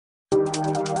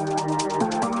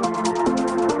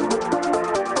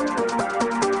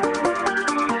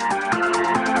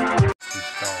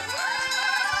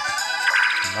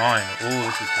mine. Oh,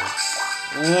 this is good.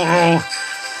 Oh,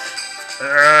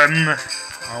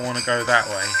 I want to go that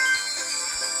way.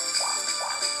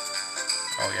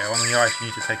 Oh yeah, on the ice you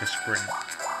need to take a sprint.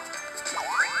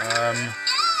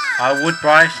 I would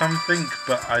buy something,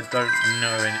 but I don't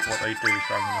know what they do,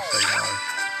 so I'm going to say no.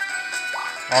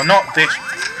 Oh, not this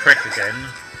trick again.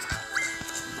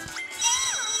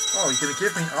 Oh, you're going to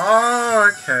give me...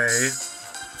 Oh, okay.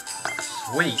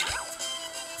 Sweet.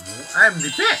 I'm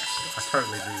the best. I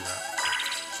totally knew that.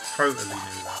 Totally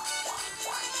knew that.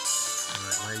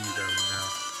 Alright, where are you going now?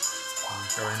 I'm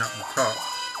going up the top.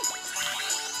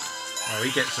 Oh,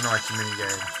 he gets an item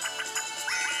minigame.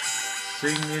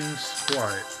 Singing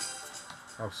Swipe.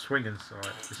 Oh, swinging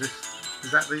swipe. Is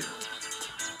that what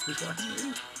I can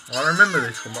use? Oh, I remember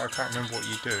this one, but I can't remember what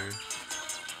you do.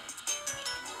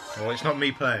 Well, it's not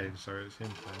me playing, so it's him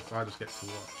playing, so I just get to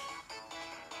watch.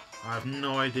 I have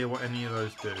no idea what any of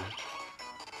those do.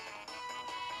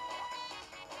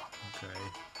 Okay,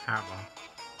 hammer.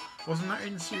 Wasn't that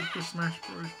in Super Smash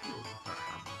Bros. That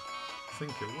hammer? I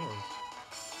think it was.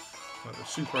 Like the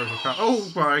super overpower.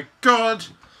 Oh my god!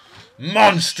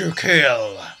 Monster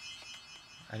kill!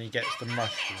 And he gets the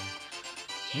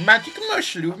mushroom. Magic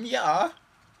mushroom, yeah.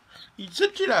 It's a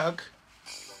drug.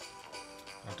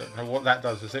 I don't know what that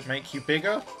does. Does it make you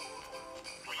bigger?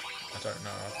 I don't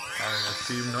know. I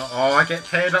assume not. Oh, I get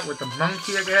paired up with the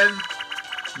monkey again?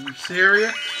 Are you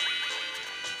serious?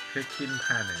 Picking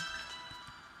panic.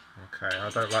 Okay, I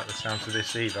don't like the sounds of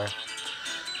this either.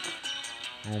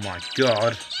 Oh my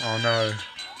god. Oh no.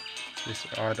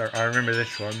 I remember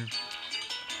this one.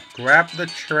 Grab the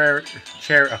cherry.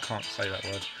 I can't say that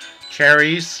word.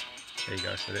 Cherries. There you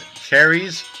go, I said it.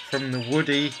 Cherries from the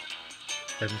woody,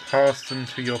 then pass them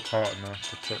to your partner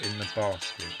to put in the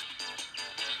basket.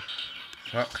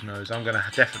 Fuck knows, I'm gonna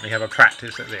definitely have a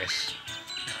practice at this.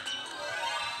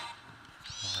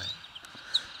 Right.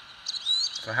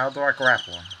 So how do I grab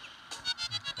one?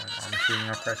 I'm assuming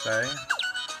I press A.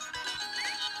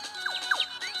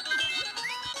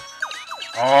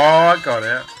 Oh, I got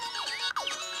it.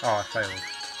 Oh, I failed.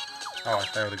 Oh, I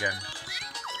failed again.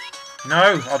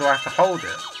 No! Oh, do I have to hold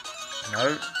it?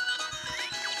 No.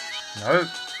 No.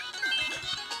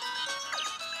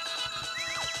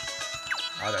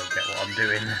 I don't get what I'm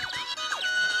doing. I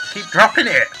keep dropping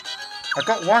it! I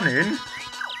got one in.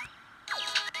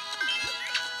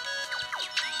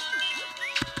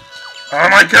 Oh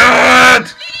my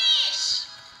god!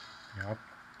 Yeah,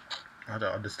 I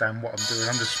don't understand what I'm doing.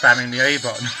 I'm just spamming the A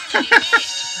button.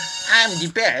 I'm the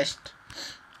best.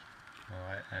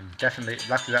 Alright, and definitely,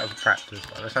 luckily that was a practice.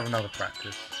 Right, let's have another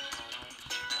practice.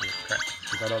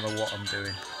 Because I don't know what I'm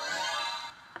doing.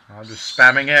 I'm just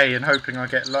spamming A and hoping I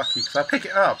get lucky. Because I pick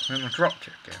it up and then I dropped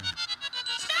it again.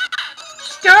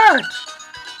 Start!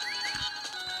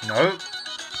 No.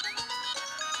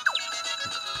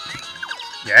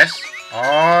 Yes.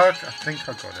 Oh, I think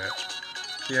I got it.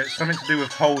 Yeah, it's something to do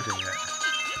with holding it.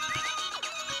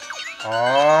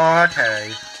 Oh,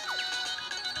 okay.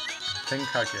 I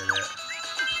think I get it.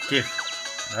 Give.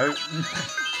 No.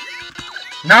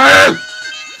 No!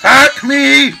 Fuck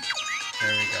me! There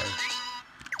we go.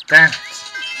 Damn it.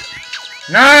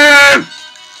 No!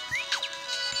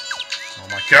 Oh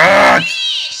my god!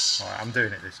 Alright, I'm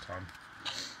doing it this time.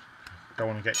 Don't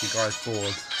want to get you guys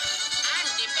bored.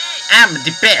 I'm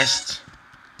the best!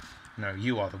 No,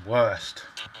 you are the worst.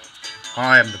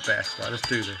 I am the best. Right, let's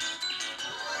do this.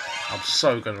 I'm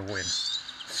so gonna win.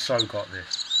 So got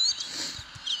this.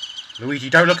 Luigi,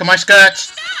 don't look at my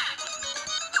skirt!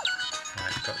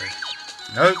 Right, got this.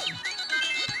 Nope.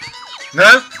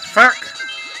 No! Fuck!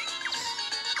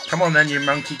 Come on then, you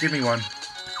monkey, give me one.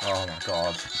 Oh my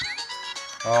god.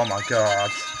 Oh my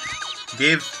god.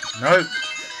 Give. No.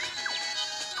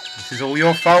 This is all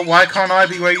your fault. Why can't I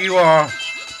be where you are?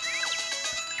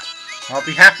 I'll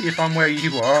be happy if I'm where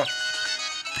you are.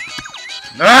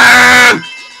 No!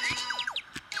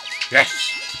 Yes!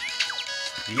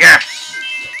 Yes!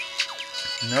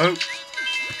 Nope.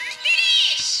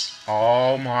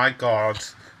 Oh my god.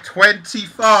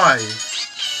 25!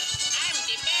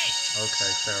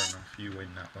 Okay, fair enough. You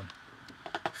win that one.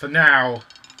 For now.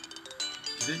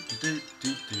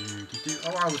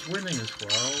 Oh, I was winning as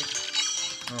well.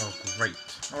 Oh, great.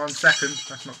 Oh, I'm second.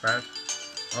 That's not bad.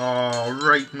 Oh,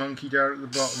 right monkey down at the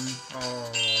bottom.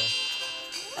 Oh.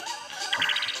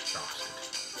 Bastard.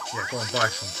 Yeah, go on, buy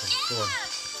something. Go on.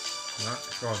 No,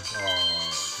 go on. Oh,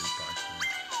 do buy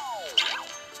something.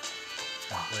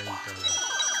 Oh, where you go?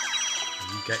 Oh,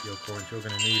 you get your coins, you're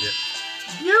going to need it.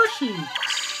 Yoshi!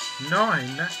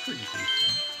 9, that's pretty decent.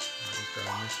 Right,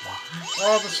 going this way.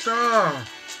 Oh, the star!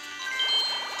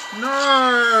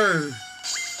 No!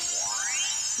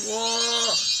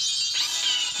 What?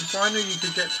 If I knew you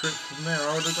could get to it from there,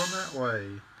 I would have gone that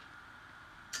way.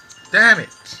 Damn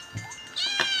it!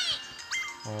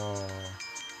 Oh.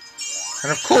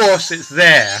 And of course it's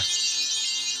there.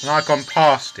 And I've gone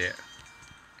past it.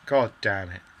 God damn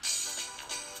it.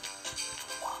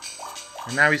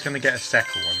 And now he's going to get a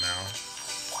second one now.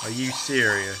 Are you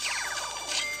serious?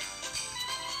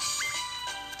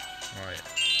 Right.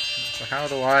 So how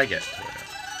do I get to it?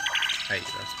 8,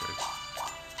 that's good.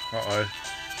 Uh-oh.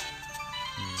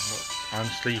 I'm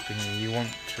sleeping. You want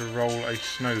to roll a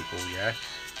snowball, yes?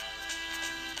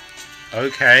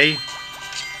 Okay.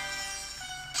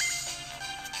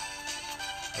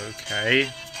 Okay.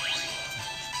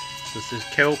 Does this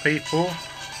kill people?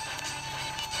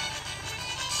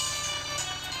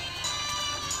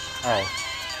 Oh.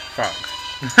 Fuck.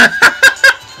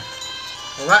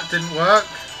 Well, that didn't work.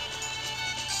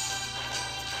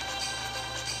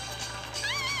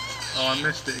 Oh, I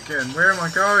missed it again. Where am I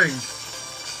going?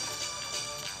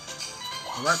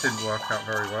 Well, that didn't work out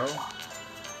very well.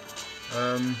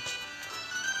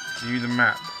 View the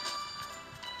map.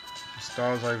 The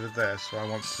star's over there, so I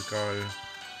want to go...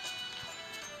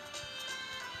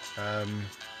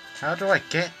 how do I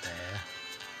get there?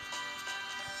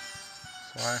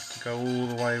 So I have to go all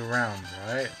the way around,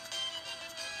 right?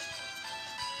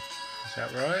 Is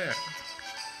that right?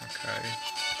 Okay.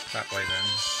 That way then.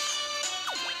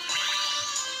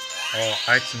 Oh,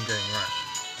 item game, right.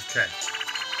 Okay.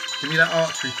 Give me that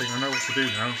archery thing, I know what to do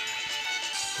now.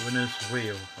 Winner's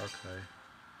wheel, okay.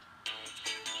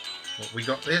 What we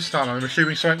got this time? I'm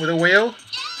assuming something with a wheel?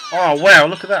 Oh wow,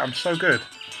 look at that, I'm so good.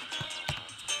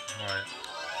 Right.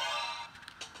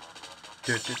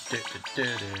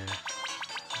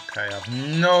 Okay, I have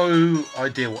no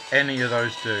idea what any of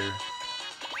those do.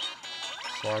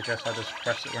 So I guess I just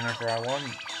press it whenever I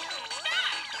want.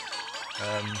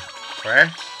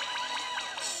 Press.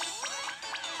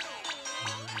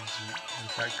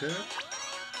 Is that good?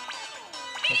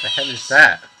 What the hell is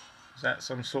that? Is that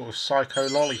some sort of psycho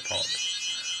lollipop?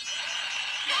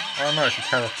 Oh no, it's a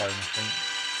telephone,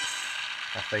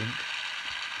 I think.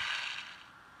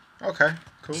 Okay,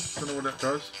 cool. Don't know what that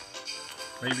does.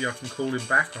 Maybe I can call him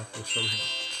back up or something.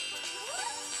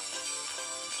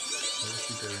 What's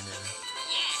he doing here?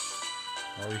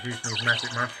 Oh, he's using his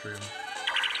magic mushroom.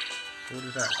 So what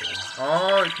does that do?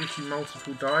 Oh, it gives you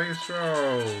multiple dice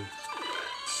rolls.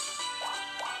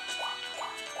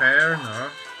 Fair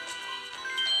enough.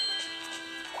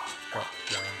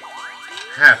 Gotcha.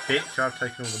 Ha, bitch, I've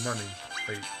taken all the money.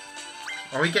 Wait.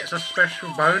 Oh, he gets a special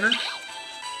bonus?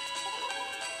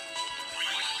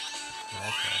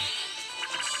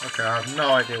 Okay. Okay, I have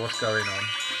no idea what's going on.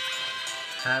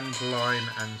 Hand, line,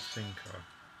 and sinker.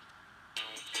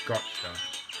 Gotcha.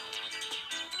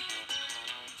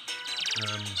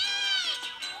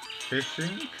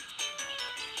 Fishing.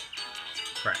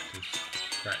 Practice.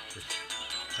 Practice.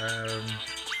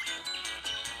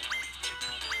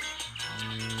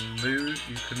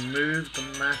 You can move the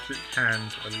magic hand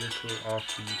a little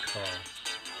after you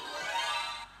cast.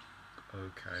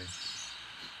 Okay.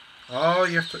 Oh,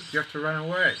 you have to run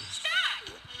away.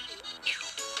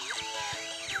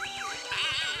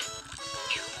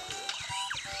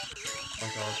 Oh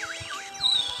god.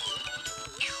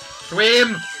 Swim!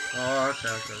 Oh, okay,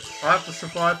 okay. I have to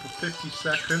survive for 50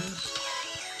 seconds.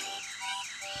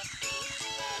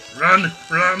 Run!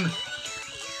 Run! I've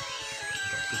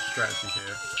got a good strategy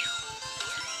here.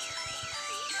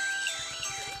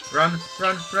 Run!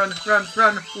 Run! Run! Run!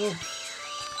 Run! Ooh.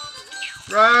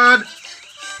 Run!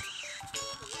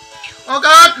 Oh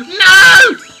god!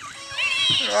 No!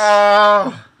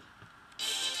 Oh!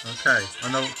 Okay, I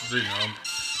know what to do now.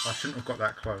 I shouldn't have got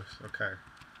that close. Okay.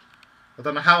 I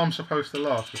don't know how I'm supposed to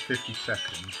last for 50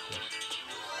 seconds. But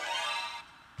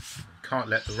can't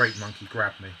let the rape monkey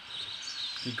grab me.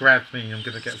 If he grabs me, I'm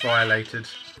going to get violated.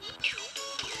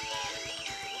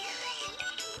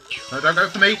 No, don't go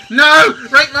for me. No!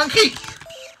 Rape monkey!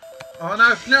 Oh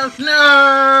no, no,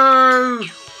 no!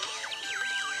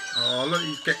 Oh look,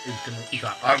 he's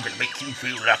like, I'm going to make you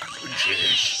feel like a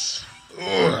princess.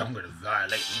 Oh, I'm going to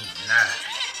violate you now.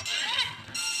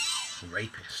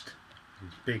 Rapist.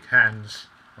 His big hands.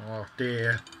 Oh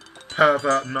dear.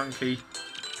 Pervert monkey.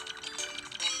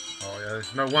 Oh yeah,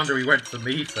 it's no wonder he went for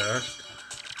me first.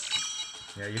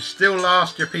 Yeah, you still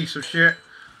last, you piece of shit.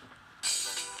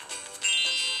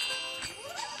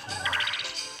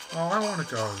 Oh, I want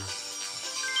to go.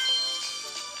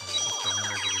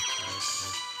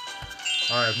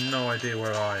 I have no idea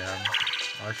where I am.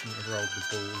 I shouldn't have rolled the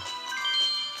ball.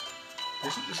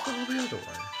 Isn't the star the other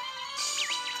way?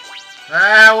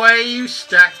 Ah, where you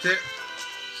stacked it.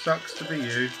 Sucks to be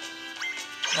you.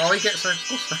 Oh, he gets a...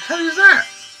 What the hell is that?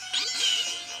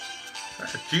 Is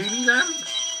that a genie lamp?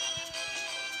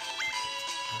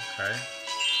 Okay.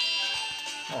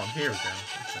 Oh, I'm here again.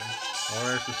 Okay. Oh,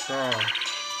 there's the star.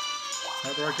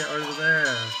 How do I get over there?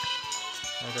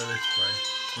 I'll go this way.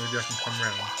 Maybe I can come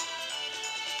round.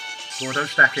 Go on, don't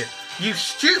stack it. You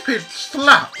stupid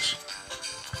slut!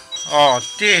 Oh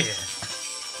dear.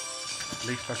 At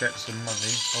least I get some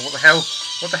money. Oh, what the hell?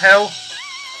 What the hell?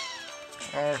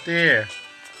 Oh dear.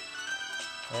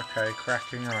 Okay,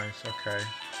 cracking ice. Okay.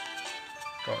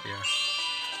 Got ya.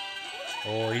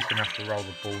 Oh, he's going to have to roll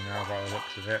the ball now by the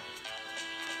looks of it.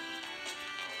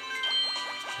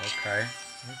 Okay.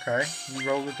 Okay. You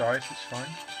roll the dice. It's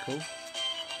fine. It's cool.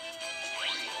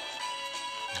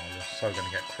 Oh, you're so going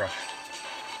to get crushed.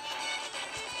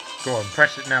 Go on,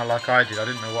 press it now like I did. I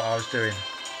didn't know what I was doing.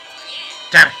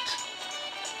 Damn it!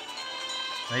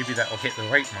 Maybe that'll hit the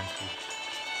rape monkey.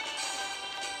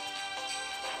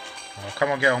 Oh, come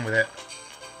on, get on with it.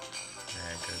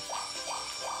 Yeah, good.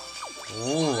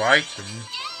 Ooh, item.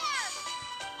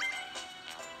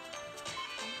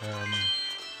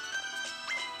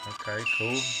 Okay,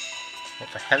 cool. What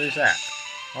the hell is that?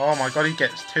 Oh my god, he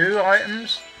gets 2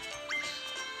 items?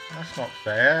 That's not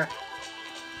fair.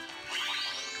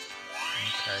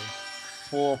 Okay.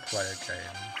 4-player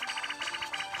game.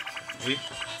 Okay.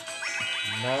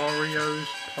 Mario's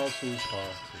Puzzle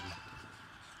Party.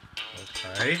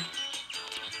 Okay.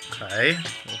 Okay.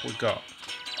 What have we got?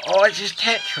 Oh, it's just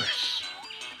Tetris.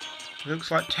 Looks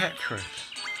like Tetris.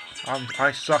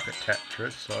 I suck at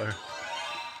Tetris, so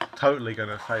totally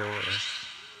gonna fail this.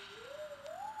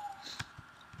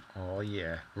 Oh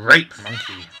yeah, rape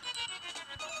monkey.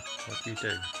 What do you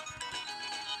do?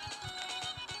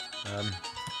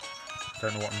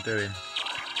 Don't know what I'm doing.